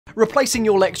Replacing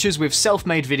your lectures with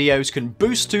self-made videos can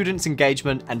boost students'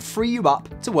 engagement and free you up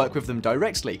to work with them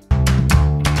directly.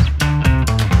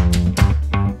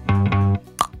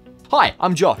 Hi,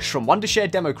 I'm Josh from Wondershare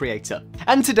DemoCreator,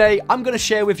 and today I'm going to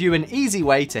share with you an easy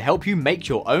way to help you make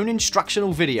your own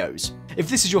instructional videos. If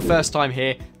this is your first time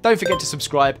here, don't forget to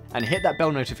subscribe and hit that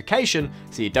bell notification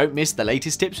so you don't miss the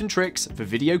latest tips and tricks for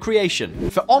video creation.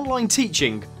 For online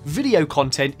teaching, video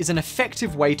content is an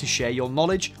effective way to share your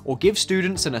knowledge or give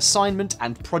students an assignment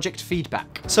and project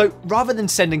feedback. So rather than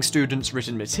sending students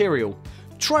written material,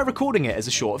 try recording it as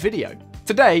a short video.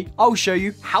 Today, I'll show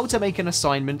you how to make an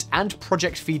assignment and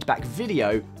project feedback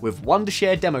video with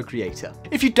Wondershare DemoCreator.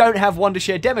 If you don't have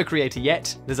Wondershare DemoCreator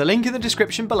yet, there's a link in the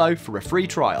description below for a free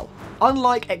trial.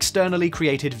 Unlike externally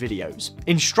created videos,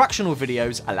 instructional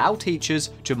videos allow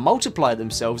teachers to multiply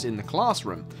themselves in the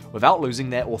classroom without losing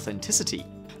their authenticity.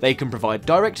 They can provide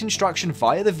direct instruction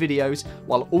via the videos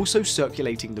while also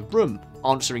circulating the room,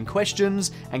 answering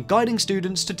questions, and guiding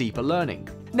students to deeper learning.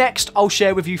 Next, I'll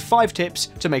share with you 5 tips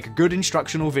to make a good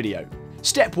instructional video.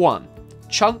 Step 1.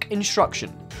 Chunk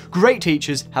instruction. Great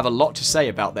teachers have a lot to say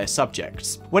about their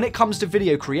subjects. When it comes to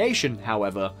video creation,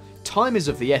 however, time is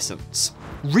of the essence.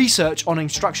 Research on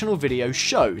instructional videos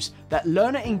shows that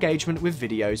learner engagement with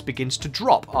videos begins to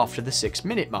drop after the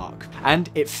 6-minute mark, and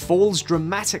it falls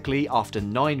dramatically after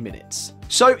 9 minutes.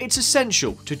 So it's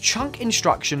essential to chunk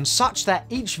instruction such that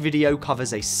each video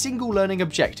covers a single learning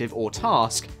objective or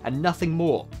task and nothing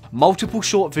more. Multiple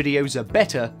short videos are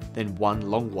better than one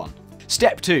long one.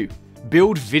 Step 2.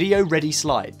 Build video-ready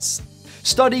slides.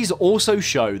 Studies also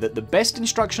show that the best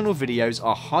instructional videos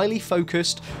are highly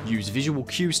focused, use visual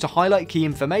cues to highlight key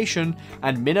information,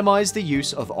 and minimize the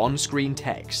use of on-screen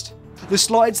text. The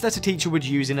slides that a teacher would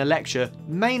use in a lecture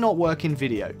may not work in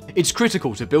video. It's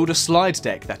critical to build a slide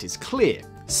deck that is clear,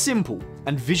 simple,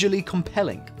 and visually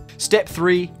compelling. Step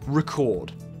 3.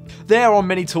 Record. There are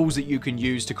many tools that you can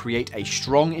use to create a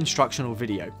strong instructional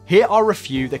video. Here are a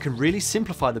few that can really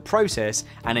simplify the process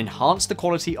and enhance the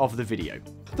quality of the video.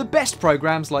 The best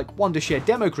programs like Wondershare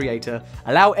DemoCreator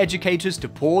allow educators to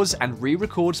pause and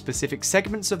re-record specific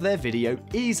segments of their video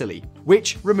easily,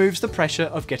 which removes the pressure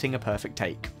of getting a perfect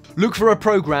take. Look for a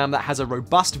program that has a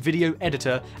robust video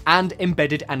editor and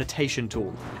embedded annotation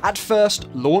tool. At first,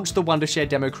 launch the Wondershare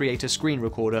DemoCreator screen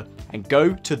recorder and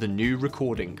go to the new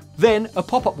recording. Then a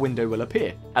pop-up window will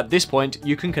appear. At this point,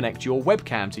 you can connect your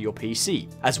webcam to your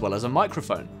PC, as well as a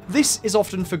microphone. This is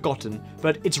often forgotten,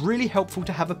 but it's really helpful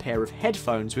to have a pair of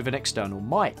headphones with an external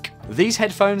mic. These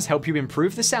headphones help you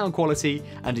improve the sound quality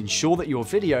and ensure that your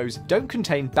videos don't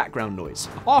contain background noise.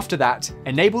 After that,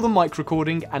 enable the mic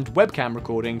recording and webcam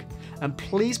recording, and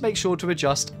please make sure to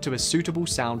adjust to a suitable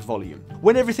sound volume.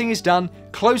 When everything is done,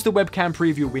 close the webcam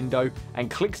preview window and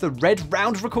click the red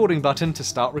round recording button to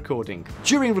start recording.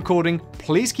 During recording,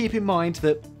 please keep in mind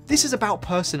that this is about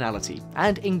personality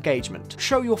and engagement.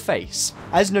 Show your face.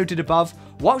 As noted above,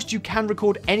 whilst you can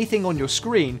record anything on your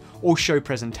screen or show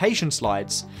presentation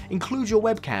slides, include your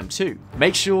webcam too.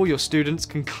 Make sure your students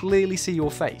can clearly see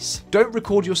your face. Don't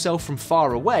record yourself from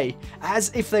far away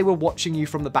as if they were watching you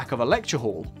from the back of a lecture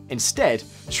hall. Instead,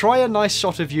 try a nice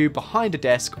shot of you behind a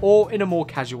desk or in a more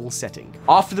casual setting.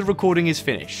 After the recording is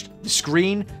finished, the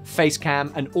screen, face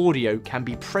cam, and audio can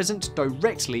be present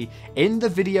directly in the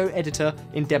video editor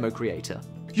in DemoCreator.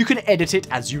 You can edit it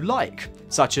as you like,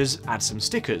 such as add some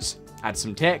stickers, add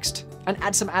some text, and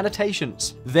add some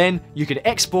annotations. Then you can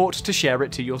export to share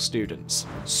it to your students.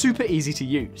 Super easy to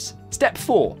use. Step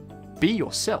 4. Be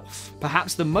yourself.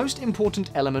 Perhaps the most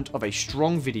important element of a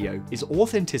strong video is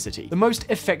authenticity. The most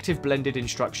effective blended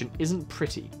instruction isn't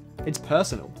pretty, it's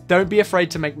personal. Don't be afraid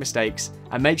to make mistakes,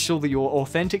 and make sure that your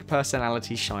authentic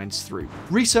personality shines through.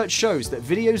 Research shows that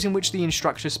videos in which the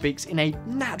instructor speaks in a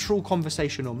natural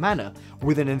conversational manner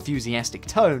with an enthusiastic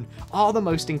tone are the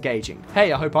most engaging.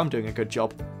 Hey, I hope I'm doing a good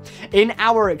job. In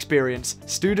our experience,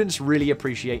 students really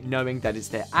appreciate knowing that it's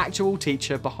their actual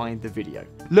teacher behind the video.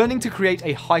 Learning to create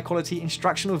a high-quality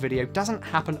instructional video doesn't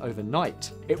happen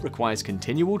overnight. It requires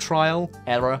continual trial,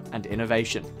 error, and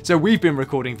innovation. So we've been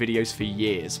recording videos for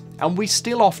years, and we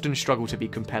still often struggle to be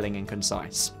compelling and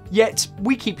concise. Yet,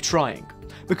 we keep trying,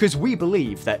 because we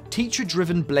believe that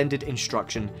teacher-driven blended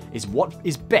instruction is what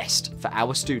is best for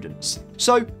our students.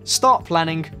 So, start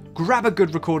planning, grab a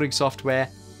good recording software,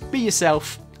 be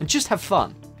yourself, and just have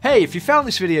fun. Hey, if you found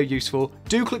this video useful,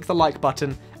 do click the like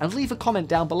button and leave a comment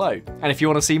down below. And if you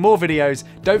want to see more videos,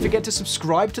 don't forget to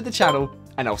subscribe to the channel,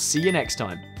 and I'll see you next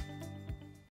time.